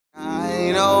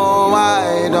know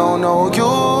I don't know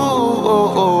you,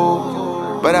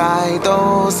 but I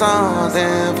throw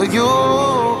something for you.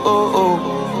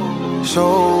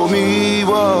 Show me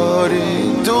what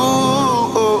it do,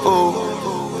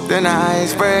 then I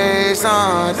spray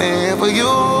something for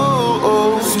you.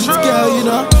 It's true. Girl, you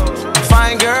know.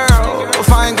 Fine girl,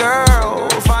 fine girl,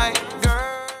 fine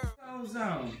girl.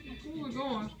 Zone. Where we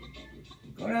going?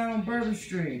 Go down on Bourbon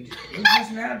Street. It's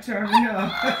just now turning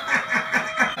up.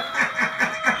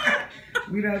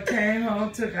 We done came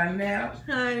home, took our nap.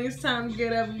 Honey, it's time to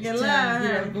get up and get It's live. time to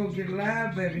get up and go get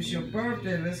live, baby. It's your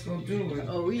birthday. Let's go do it.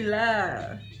 Oh, we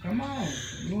live. Come on.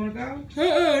 You want to go?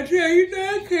 Tell you that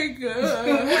I can't go.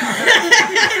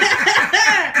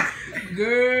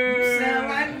 Girl. You sound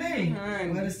like me.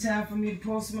 Honey. Well, it's time for me to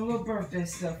post my little birthday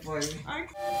stuff for you.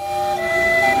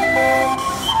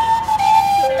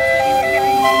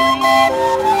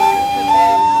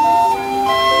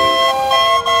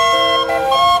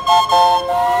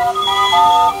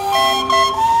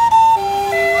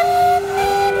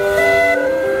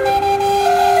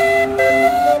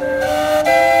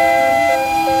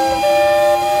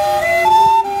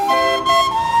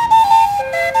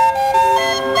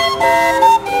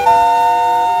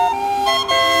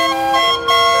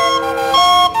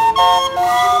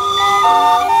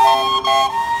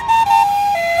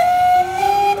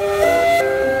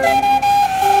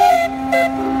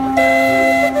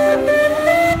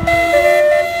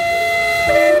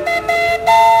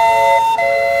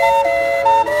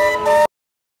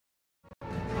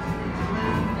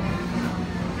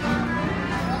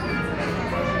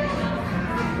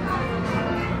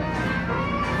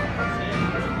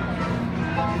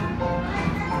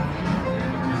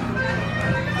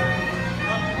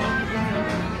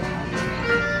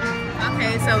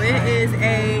 So it is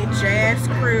a Jazz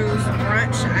Cruise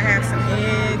brunch. I have some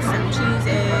eggs, some cheese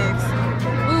eggs.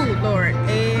 Ooh, Lord,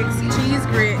 eggs, cheese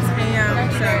grits,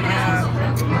 ham, some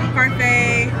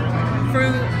parfait,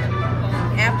 fruit,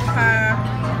 apple pie,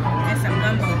 and some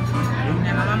gumbo.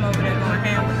 And my mom over there going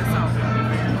ham with the salt.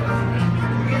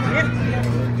 Yep.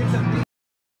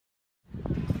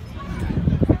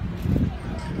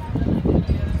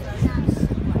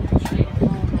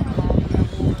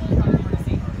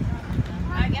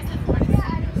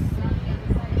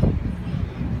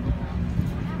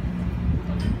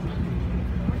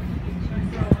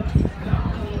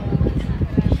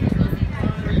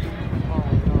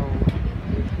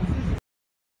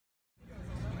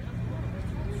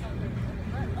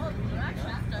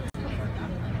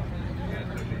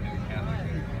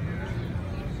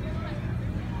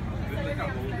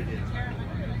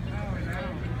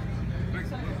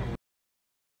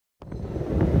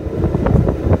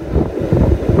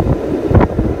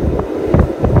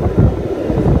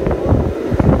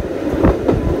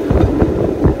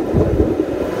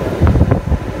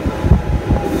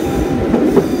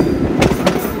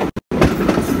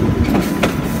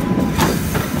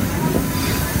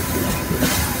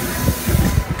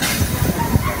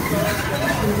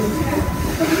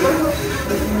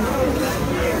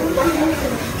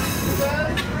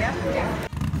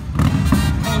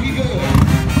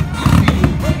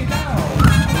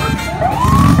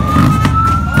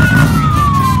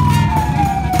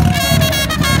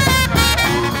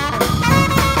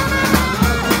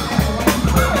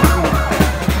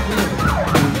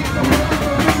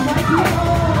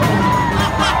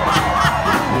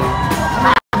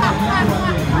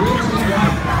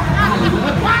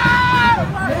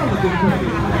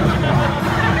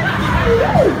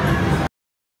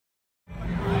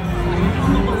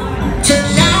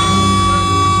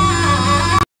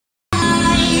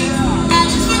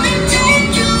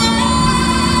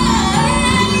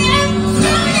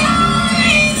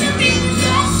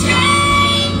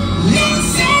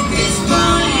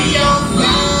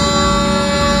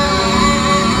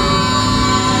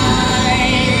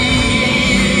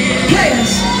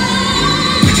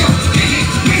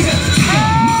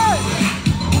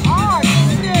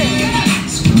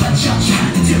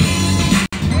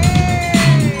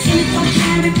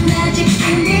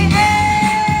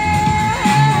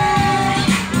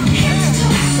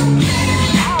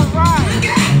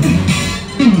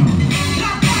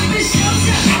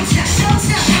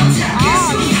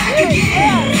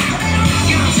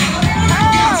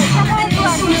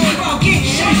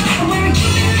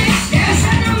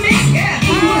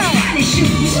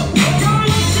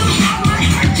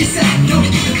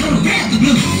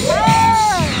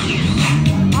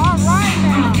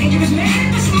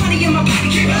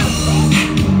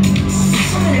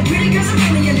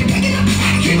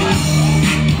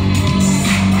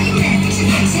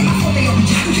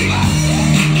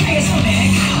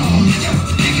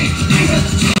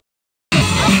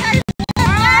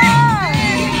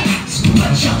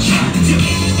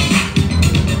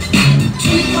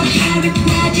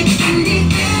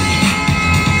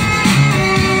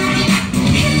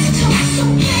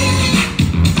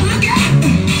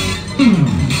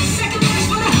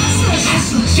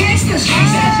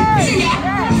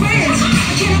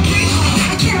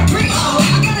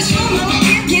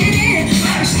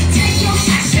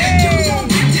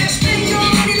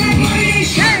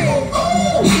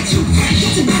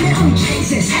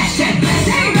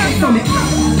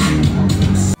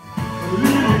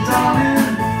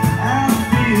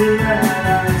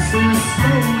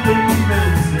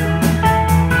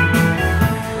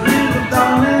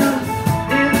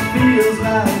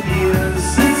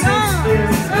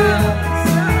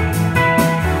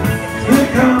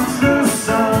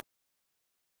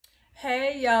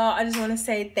 y'all, I just want to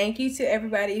say thank you to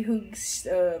everybody who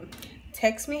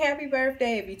text me happy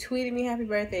birthday, if you tweeted me happy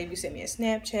birthday, if you sent me a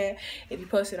Snapchat, if you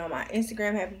posted on my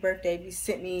Instagram happy birthday, if you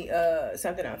sent me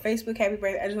something on Facebook happy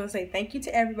birthday. I just want to say thank you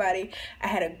to everybody. I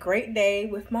had a great day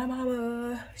with my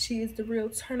mama. She is the real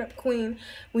turn up queen.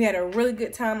 We had a really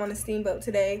good time on the steamboat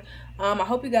today. I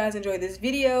hope you guys enjoyed this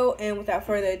video, and without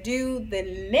further ado,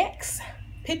 the next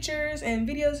pictures and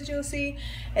videos that you'll see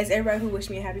as everybody who wished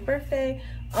me a happy birthday,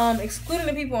 excluding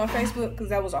the people on Facebook because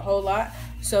that was a whole lot.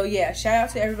 So yeah, shout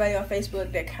out to everybody on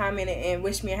Facebook that commented and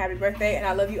wished me a happy birthday, and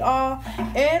I love you all,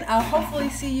 and I'll hopefully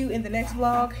see you in the next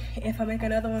vlog if I make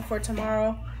another one for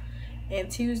tomorrow and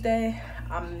Tuesday.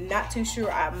 I'm not too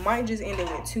sure. I might just end it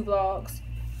with 2 vlogs.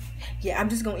 Yeah, I'm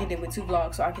just gonna end it with 2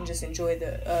 vlogs so I can just enjoy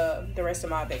the rest of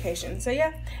my vacation. So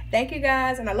yeah, thank you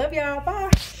guys, and I love y'all.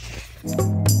 Bye.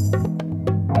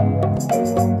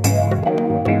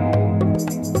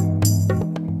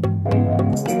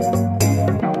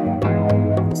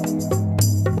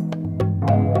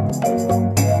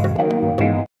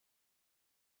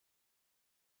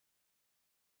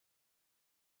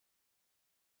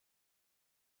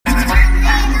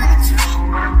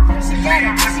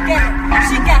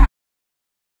 She got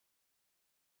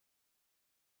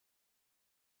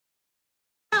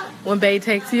When Bae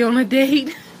takes you on a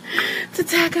date to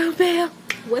Taco Bell.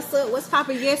 What's up? What's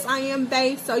poppin'? Yes, I am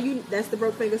Bae. So that's the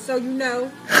broke finger. So you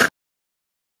know.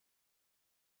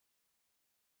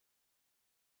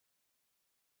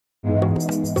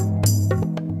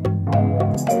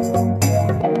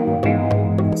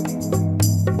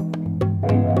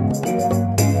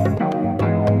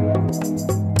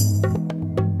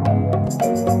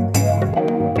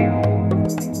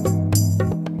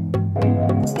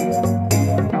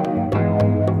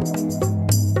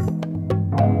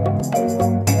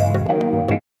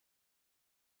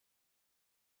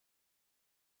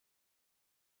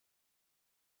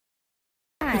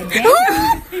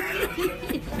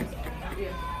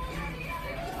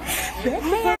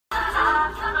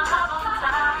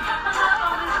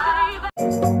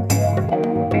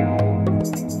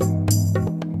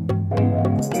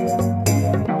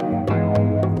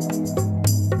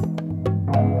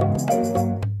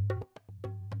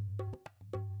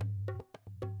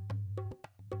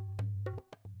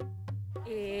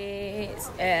 It's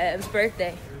Ev's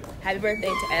birthday. Happy birthday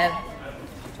to Ev.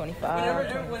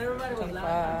 25,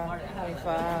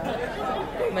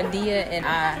 25. Medea and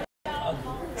I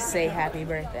say happy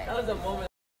birthday.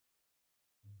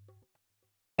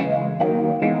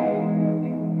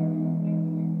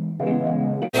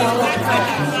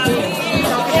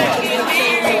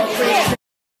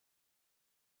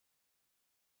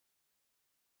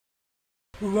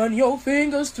 Run your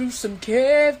fingers through some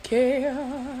Kev Care.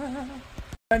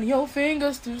 Run your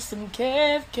fingers through some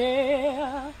Kev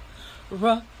Care.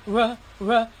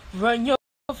 Run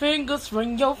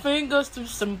your fingers through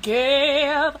some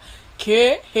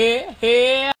Kev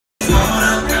Care.